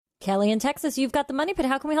Kelly in Texas, you've got the Money Pit.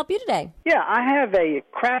 How can we help you today? Yeah, I have a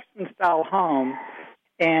craftsman-style home,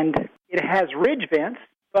 and it has ridge vents,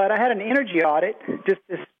 but I had an energy audit just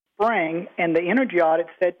this spring, and the energy audit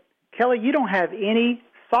said, Kelly, you don't have any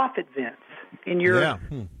soffit vents in your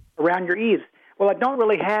around your eaves. Well, I don't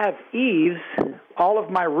really have eaves. All of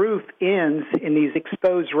my roof ends in these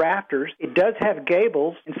exposed rafters. It does have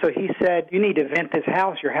gables, and so he said, you need to vent this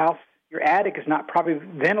house. Your attic is not properly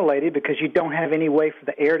ventilated because you don't have any way for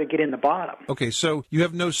the air to get in the bottom. Okay, so you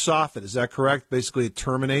have no soffit, is that correct? Basically, it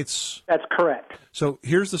terminates? That's correct. So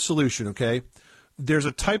here's the solution, okay? There's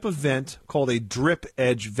a type of vent called a drip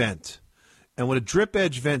edge vent. And what a drip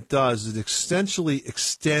edge vent does is it essentially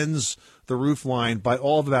extends the roof line by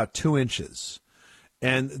all of about 2 inches.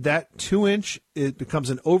 And that 2-inch, it becomes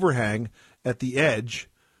an overhang at the edge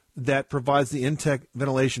that provides the intake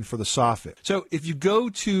ventilation for the soffit. So if you go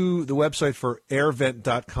to the website for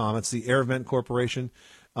airvent.com, it's the AirVent Corporation,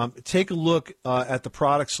 take a look at the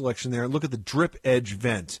product selection there. Look at the drip edge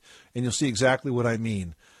vent, and you'll see exactly what I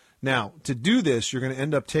mean. Now, to do this, you're going to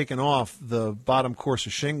end up taking off the bottom course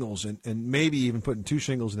of shingles and maybe even putting 2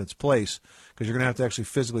 shingles in its place because you're going to have to actually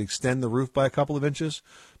physically extend the roof by a couple of inches.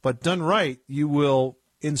 But done right, you will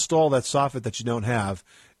install that soffit that you don't have,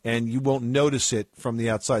 and you won't notice it from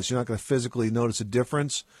the outside. So you're not going to physically notice a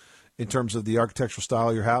difference in terms of the architectural style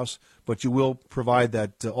of your house, but you will provide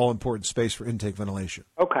that all-important space for intake ventilation.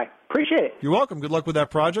 Okay. Appreciate it. You're welcome. Good luck with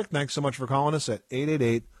that project. Thanks so much for calling us at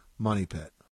 888-MONEY-PIT.